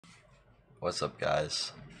What's up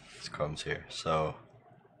guys, it's crohmbs here. So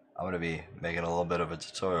I'm going to be making a little bit of a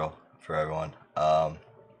tutorial for everyone.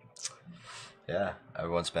 Yeah,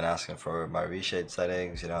 everyone's been asking for my reshade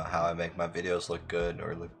settings, how I make my videos look good,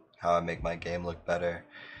 or how I make my game look better,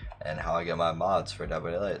 and how I get my mods for Dead by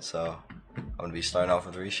Daylight. So I'm going to be starting off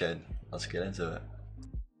with Reshade. Let's get into it.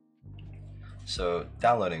 So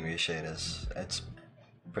downloading Reshade it's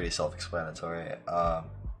pretty self-explanatory. I'm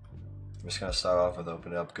just going to start off with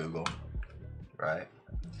opening up Google, right?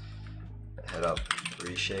 Hit up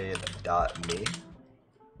reshade.me.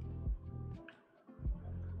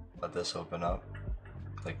 Let this open up.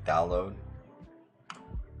 Click download.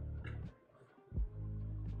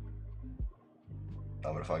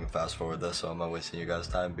 I'm gonna fucking fast forward this so I'm not wasting you guys'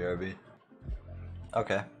 time, BRB.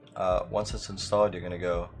 Okay, once it's installed, you're gonna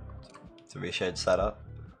go to Reshade setup,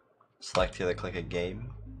 select here to click a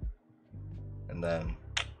game, and then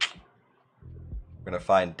we're gonna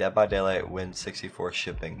find Dead by Daylight Win64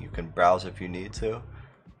 shipping. You can browse if you need to,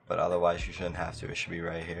 but otherwise you shouldn't have to. It should be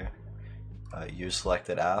right here. Use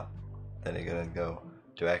selected app, then you're gonna go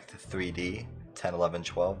direct to 3D 10, 11,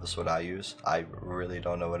 12. This is what I use. I really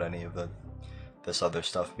don't know what any of this other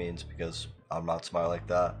stuff means because I'm not smart like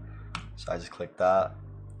that. So I just click that,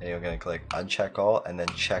 and you're gonna click uncheck all and then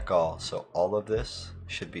check all. So all of this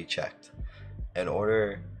should be checked. In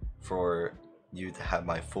order for you to have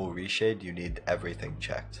my full reshade, you need everything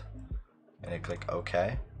checked. And you click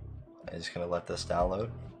OK. I'm just gonna let this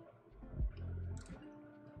download.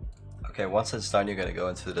 Okay, once it's done, you're gonna go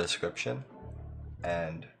into the description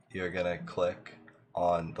and you're gonna click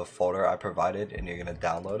on the folder I provided and you're gonna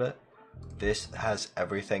download it. This has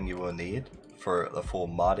everything you will need for the full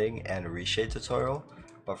modding and reshade tutorial,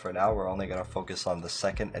 but for now we're only gonna focus on the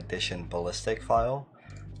 2nd edition ballistic file.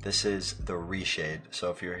 This is the reshade,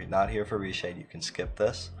 so if you're not here for reshade, you can skip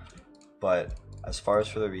this. But as far as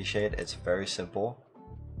for the reshade, it's very simple.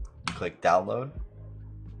 You click download,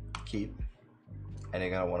 keep, and you're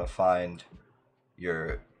going to want to find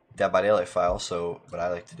your Dead by Daylight file. So what I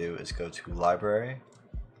like to do is go to library,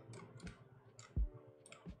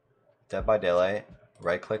 Dead by Daylight,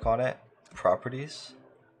 right click on it, properties,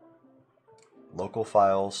 local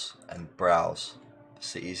files, and browse.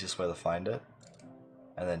 It's the easiest way to find it.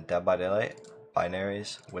 And then Dead by Daylight,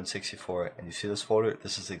 binaries, Win64, and you see this folder?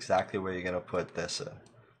 This is exactly where you're going to put this in.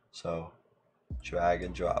 So drag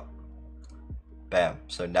and drop. Bam.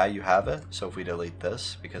 So now you have it. So if we delete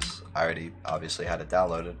this, because I already obviously had it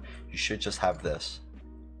downloaded, you should just have this.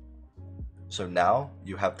 So now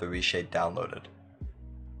you have the reshade downloaded.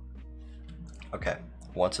 Okay,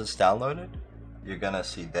 once it's downloaded, you're gonna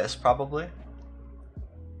see this probably.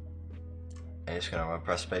 And you're just gonna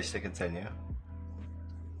press space to continue.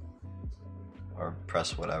 Or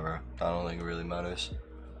press whatever. I don't think it really matters.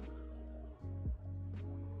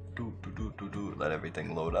 Let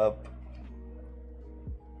everything load up.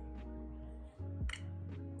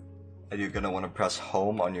 And you're going to want to press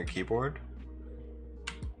home on your keyboard,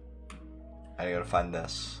 and you're going to find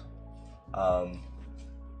this. I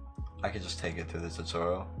can just take it through the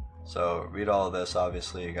tutorial. So read all of this.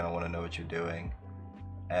 Obviously you're going to want to know what you're doing,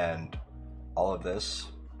 and all of this,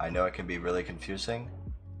 I know it can be really confusing,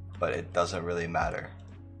 but it doesn't really matter.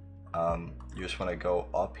 You just want to go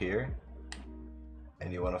up here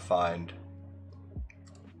and you want to find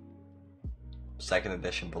 2nd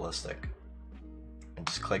edition ballistic and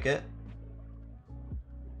just click it.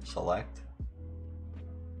 Select.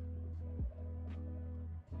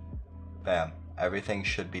 Bam. Everything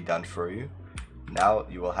should be done for you. Now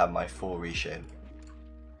you will have my full reshade.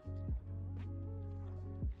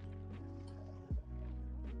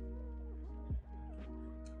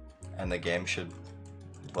 And the game should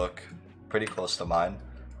look pretty close to mine.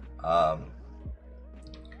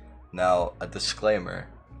 Now a disclaimer.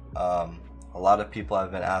 A lot of people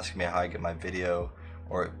have been asking me how I get my video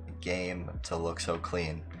or game to look so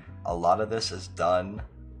clean. A lot of this is done,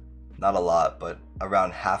 not a lot, but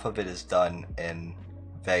around half of it is done in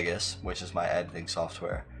Vegas, which is my editing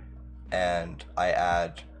software, and I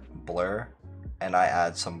add blur and I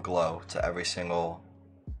add some glow to every single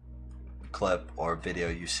clip or video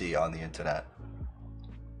you see on the internet,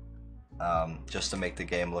 just to make the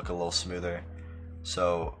game look a little smoother.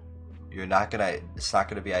 So it's not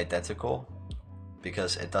gonna be identical,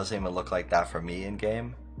 because it doesn't even look like that for me in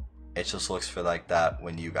game. It just looks for like that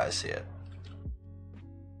when you guys see it.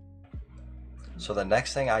 So the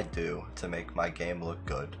next thing I do to make my game look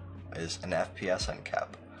good is an FPS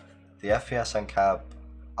uncap. The FPS uncap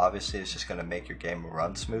obviously is just going to make your game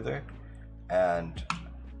run smoother, and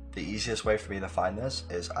the easiest way for me to find this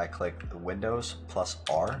is I click Windows plus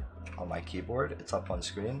R on my keyboard. It's up on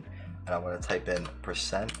screen, and I'm going to type in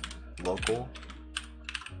local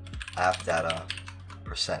app data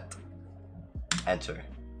 %, enter.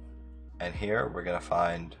 And here we're gonna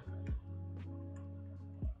find,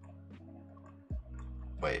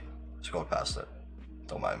 wait, scroll past it,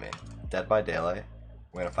 don't mind me. Dead by Daylight,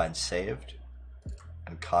 we're gonna find saved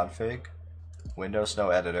and config, Windows no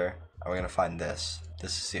editor, and we're gonna find this.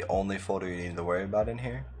 This is the only folder you need to worry about in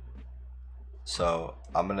here. So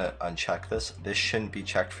I'm gonna uncheck this. This shouldn't be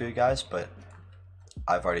checked for you guys, but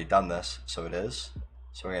I've already done this, so it is.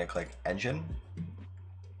 So we're gonna click engine.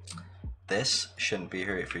 This shouldn't be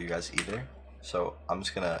here for you guys either. So I'm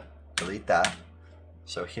just gonna delete that.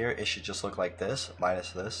 So here it should just look like this,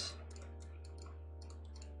 minus this.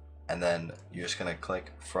 And then you're just gonna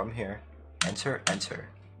click from here, enter, enter,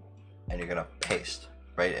 and you're gonna paste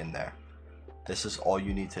right in there. This is all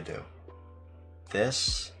you need to do.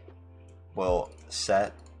 This will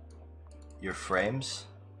set your frames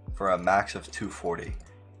for a max of 240.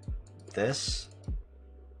 This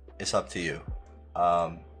is up to you.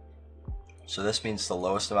 So this means the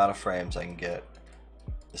lowest amount of frames I can get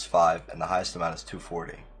is 5 and the highest amount is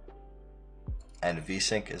 240. And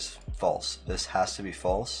VSync is false. This has to be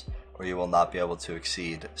false or you will not be able to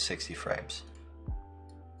exceed 60 frames.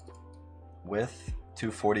 With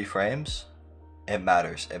 240 frames, it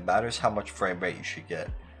matters. It matters how much frame rate you should get.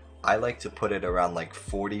 I like to put it around like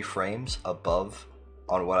 40 frames above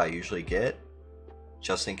on what I usually get,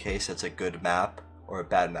 just in case it's a good map or a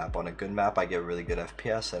bad map. On a good map I get really good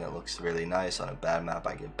FPS and it looks really nice. On a bad map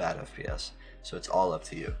I get bad FPS. So it's all up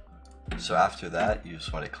to you. So after that you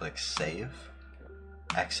just want to click save,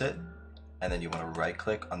 exit, and then you want to right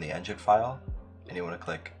click on the engine file and you want to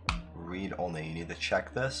click read only. You need to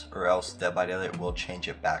check this or else Dead by Daylight will change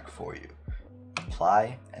it back for you.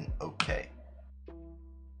 Apply and OK.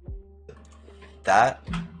 That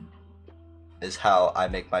is how I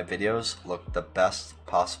make my videos look the best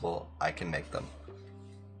possible I can make them.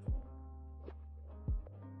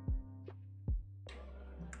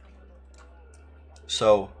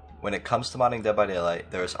 So when it comes to modding Dead by Daylight,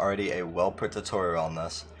 there is already a well-put tutorial on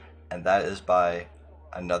this, and that is by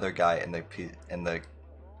another guy in the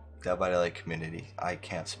Dead by Daylight community. I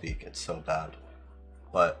can't speak, it's so bad.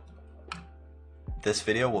 But this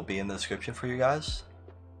video will be in the description for you guys.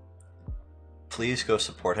 Please go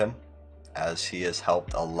support him, as he has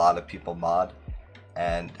helped a lot of people mod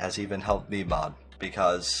and has even helped me mod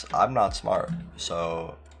because I'm not smart,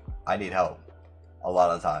 so I need help a lot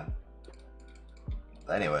of the time.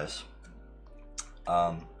 But anyways,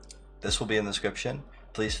 this will be in the description.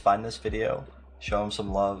 Please find this video, show him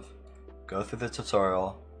some love, go through the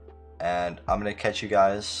tutorial, and I'm gonna catch you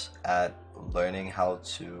guys at learning how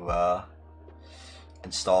to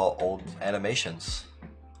install old animations.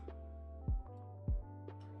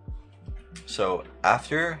 So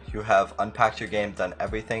after you have unpacked your game, done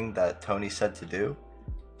everything that Tony said to do,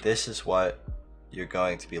 this is what you're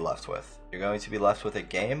going to be left with. You're going to be left with a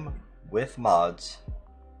game with mods,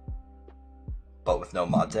 but with no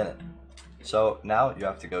mods in it. So now you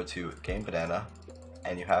have to go to Game Banana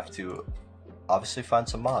and you have to obviously find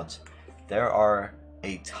some mods. There are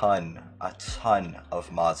a ton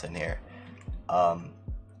of mods in here.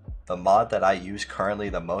 The mod that I use currently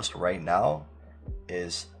the most right now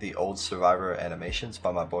is the old Survivor animations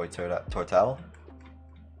by my boy Tortel.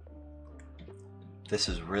 This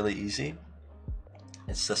is really easy.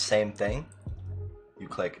 It's the same thing. You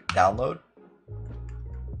click download.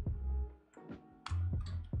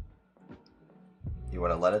 You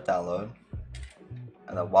want to let it download.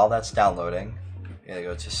 And then while that's downloading, you're going to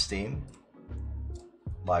go to Steam,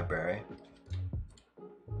 Library,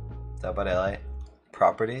 Dead by Daylight,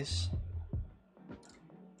 Properties,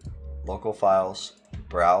 Local Files,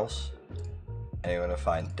 Browse, and you're going to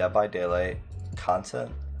find Dead by Daylight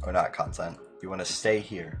content, or not content. You want to stay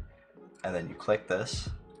here, and then you click this.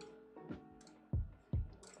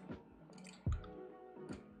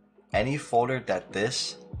 Any folder that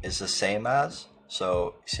this is the same as,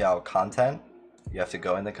 so see how content, you have to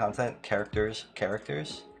go into content, characters,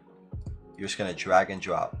 you're just going to drag and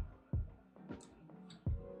drop.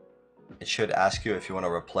 It should ask you if you want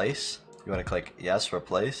to replace. You want to click yes,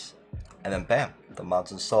 replace, and then bam, the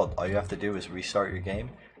mod's installed. All you have to do is restart your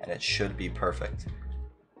game and it should be perfect.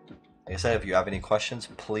 Like I said, if you have any questions,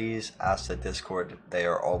 please ask the Discord. They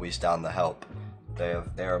are always down to help.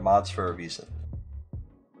 They are mods for a reason.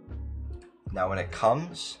 Now when it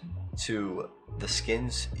comes to the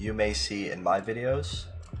skins you may see in my videos,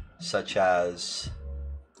 such as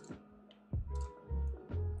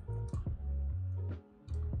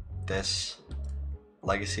this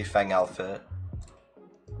Legacy Fang outfit,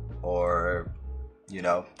 or you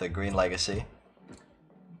know, the green Legacy,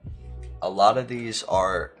 a lot of these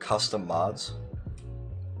are custom mods.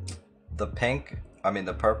 The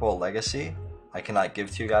purple legacy, I cannot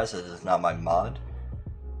give to you guys as it's not my mod.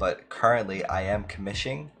 But currently I am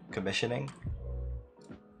commissioning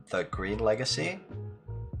the green legacy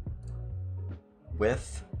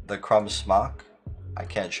with the crohmbs smock. I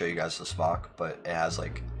can't show you guys the smock, but it has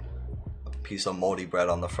like a piece of moldy bread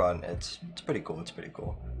on the front. It's pretty cool. It's pretty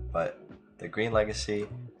cool. But the green legacy,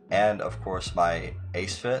 and of course my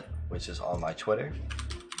ace fit, which is on my Twitter.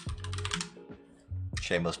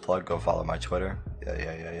 Shameless plug, go follow my Twitter.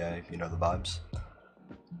 Yeah, you know the vibes.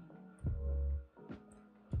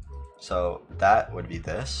 So that would be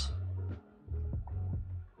this.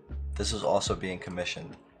 This is also being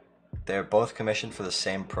commissioned. They're both commissioned for the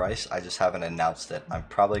same price. I just haven't announced it. I'm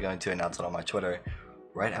probably going to announce it on my Twitter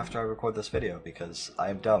right after I record this video because I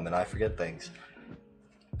am dumb and I forget things.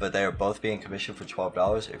 But they are both being commissioned for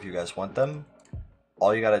 $12. If you guys want them,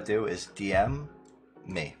 all you gotta do is DM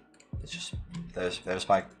me. It's just there's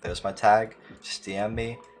my tag. Just DM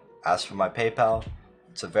me. Ask for my PayPal.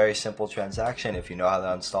 It's a very simple transaction if you know how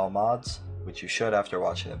to install mods, which you should after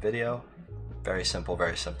watching the video. Very simple,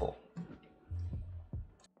 very simple.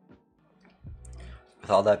 With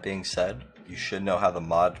all that being said, you should know how to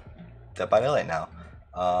mod Dead by Daylight now.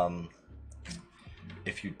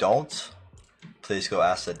 If you don't, please go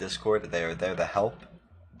ask the Discord. They are there to help,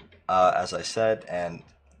 as I said, and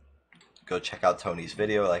go check out Tony's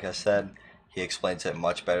video. Like I said, he explains it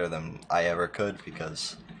much better than I ever could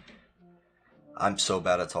because I'm so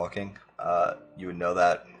bad at talking. You would know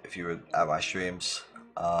that if you were at my streams.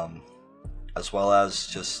 As well as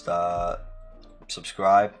just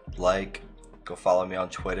subscribe, like, go follow me on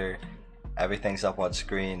Twitter. Everything's up on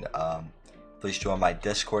screen. Please join my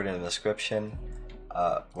Discord in the description.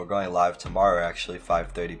 We're going live tomorrow, actually,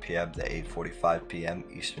 5:30 p.m. to 8:45 p.m.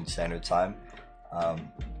 Eastern Standard Time.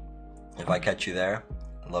 If I catch you there,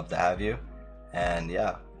 I'd love to have you. And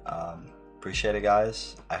yeah, appreciate it,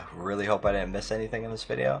 guys. I really hope I didn't miss anything in this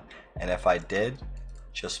video. And if I did,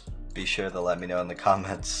 just be sure to let me know in the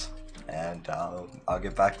comments. And I'll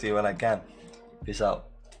get back to you when I can. Peace out.